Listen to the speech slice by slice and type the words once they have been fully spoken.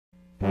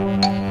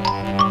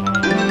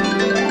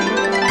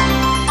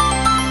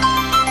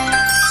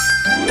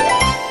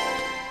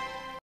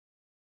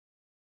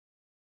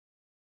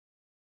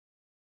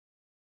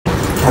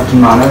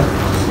Captain Mana,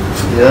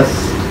 Yes.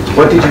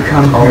 what did you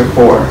come here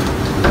for?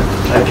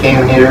 I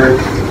came here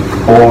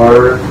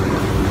for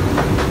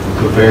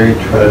the buried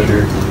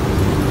treasure.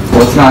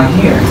 Well, it's not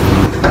here.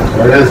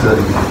 Where is it?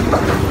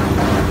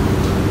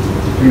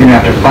 You're gonna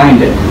have to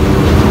find it.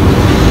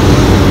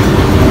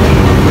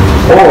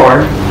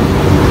 Or,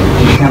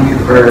 did you come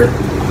here for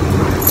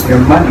your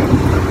money?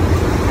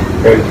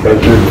 Buried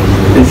treasure.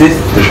 Is this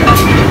the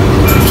treasure?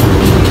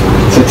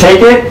 So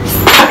take it,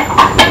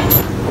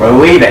 or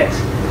leave it.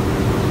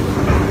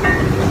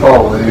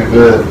 I'll leave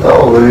it.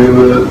 I'll leave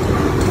it.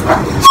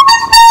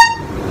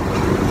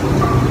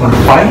 Want to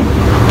fight?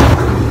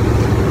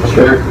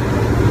 Sure.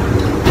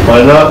 Why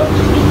not?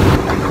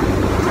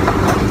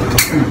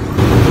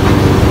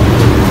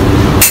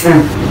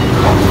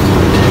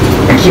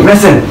 I keep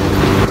missing.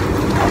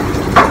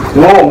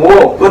 Whoa,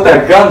 whoa, put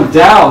that gun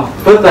down.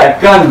 Put that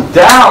gun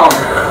down.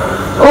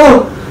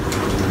 Oh,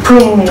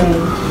 boom.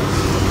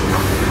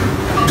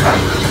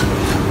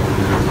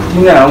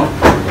 You know.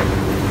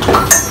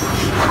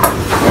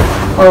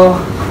 Oh,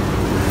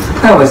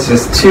 that was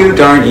just too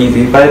darn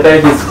easy. But I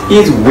bet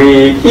he's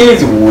weak.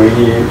 He's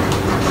weak.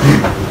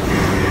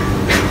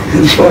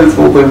 He's always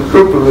holding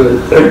purple right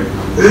there.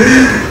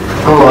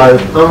 I'm alive.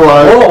 I'm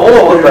alive. Whoa,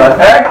 whoa, what the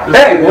heck?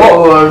 Hey,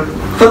 whoa.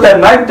 Put that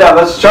knife down.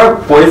 That's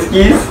sharp,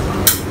 boyskis.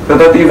 But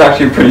that thing's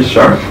actually pretty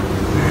sharp.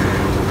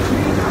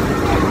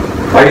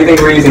 Why do you think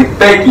we're using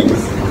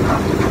fakies?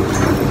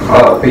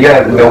 Oh, but you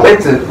have no way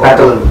to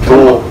battle.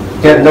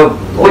 You have no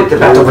way to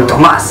battle with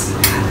Tomas,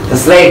 the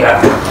slaver.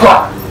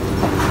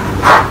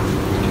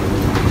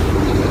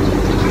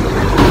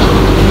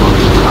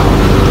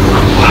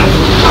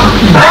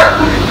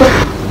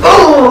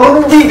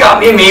 Oh, he got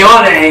me,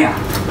 Mione.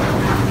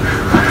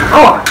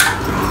 Oh.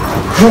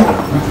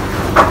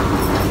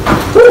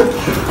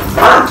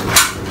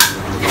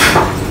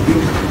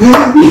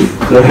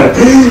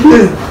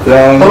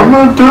 I'm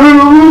not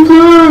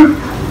dead.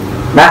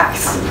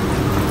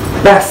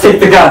 Max, take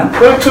the gun.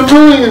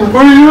 Maximilian,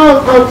 where are you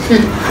at,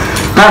 Maxie?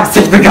 Max,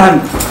 take the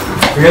gun.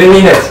 You're gonna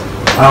need it.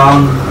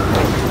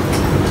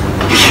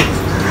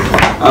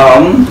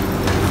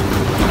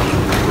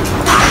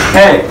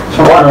 Hey,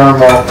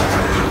 what?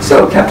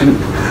 So Captain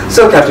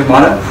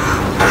Mana.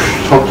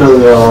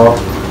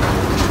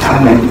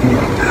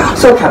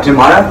 So Captain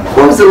Mana,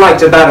 what was it like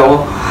to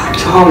battle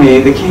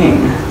Tommy the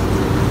King?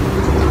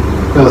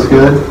 That was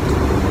good.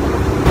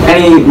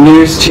 Any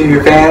news to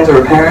your fans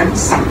or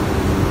parents?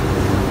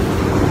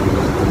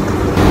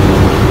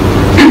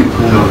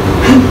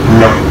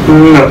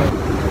 No.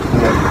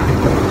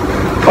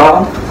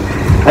 Well,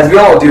 as we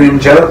all do in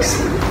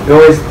jokes, we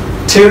always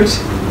toot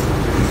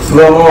a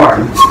little more.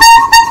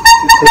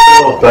 Take a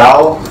little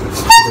bow.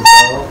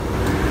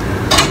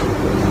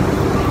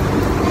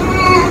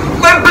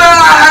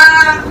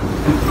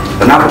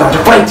 But not without a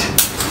fight.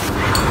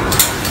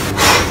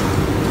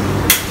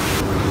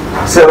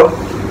 So,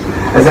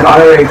 as an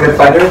honorary good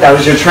fighter, that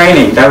was your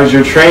training.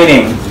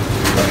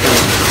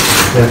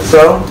 Yeah.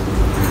 So,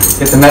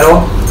 get the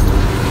medal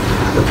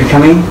of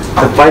becoming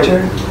the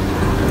fighter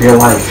of your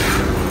life.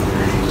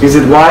 Use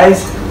it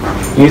wise,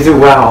 use it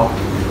well.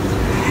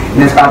 In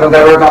this battle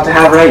that we're about to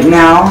have right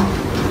now,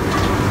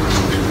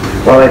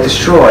 while I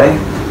destroy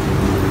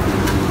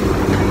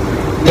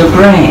your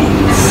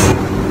brains.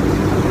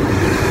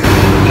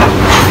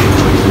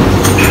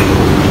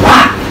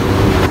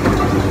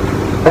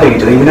 Oh, you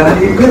don't even know how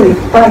to really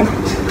fight,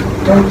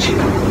 don't you?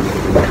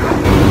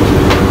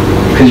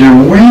 Because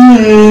you're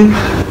weak.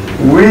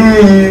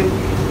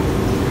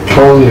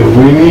 Calling you a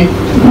weenie?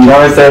 No,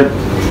 I said,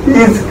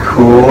 he's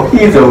cool.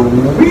 He's a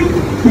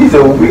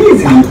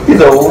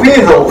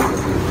weasel.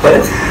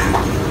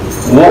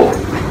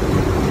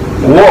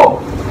 Whoa.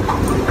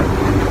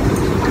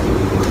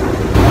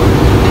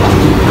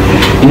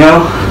 You know,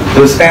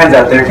 those fans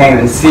out there can't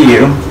even see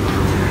you.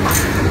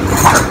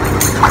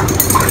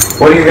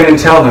 What are you going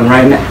to tell them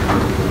right now?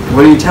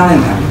 What are you telling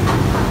them?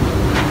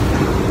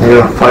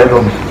 You're gonna fight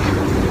him.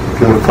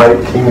 You're gonna fight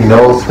King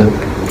Nellesen.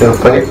 You're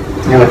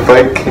gonna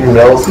fight King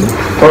Nellesen.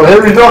 Don't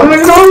hit me, don't hit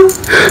me.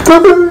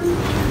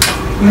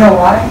 You know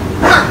why?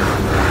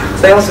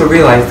 So I also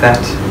realized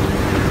that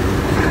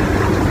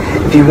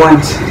if you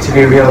want to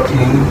be a real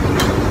king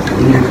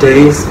in your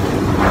days,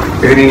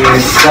 you're going to need a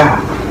staff.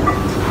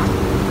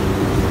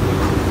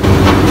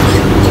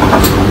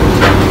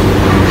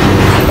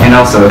 And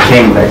also a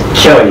king that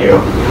kill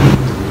you.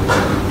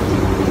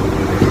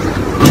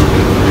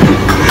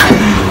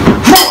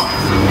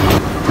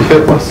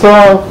 Hit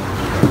myself.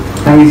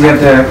 That means you have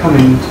to come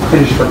and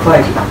finish the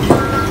fight.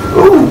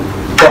 Ooh!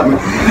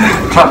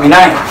 Drop me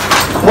knife.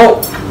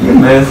 Whoa! You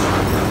missed.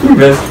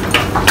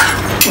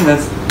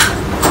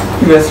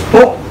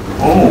 Whoa!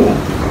 Oh!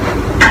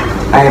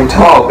 I am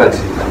tall, but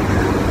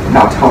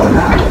not tall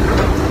enough.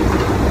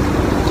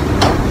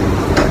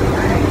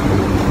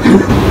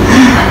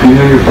 You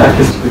know your back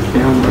is to the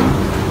camera.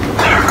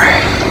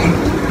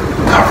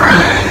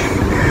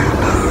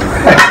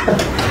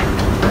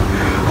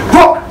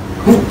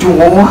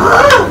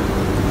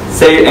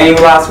 Say any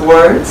last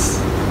words?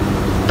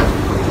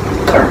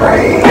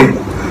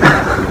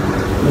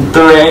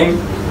 The rain.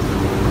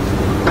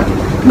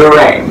 The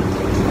rain.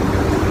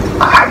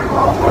 I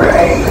will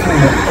rain.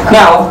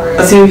 Now,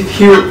 let's see if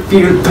you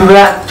do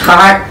that.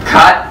 Cut.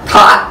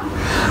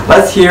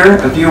 Let's hear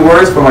a few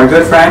words from our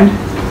good friend,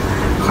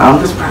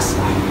 Columbus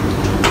Presley.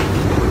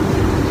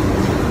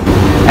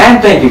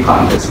 And thank you,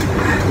 Columbus.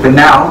 But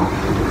now,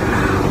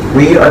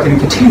 we are going to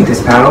continue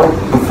this battle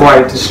before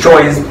I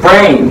destroy his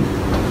brain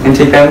and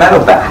take that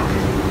medal back.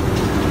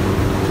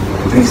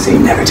 Please say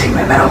never take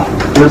my medal.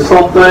 This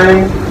whole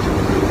thing?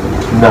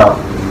 No.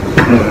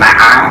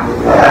 Nah.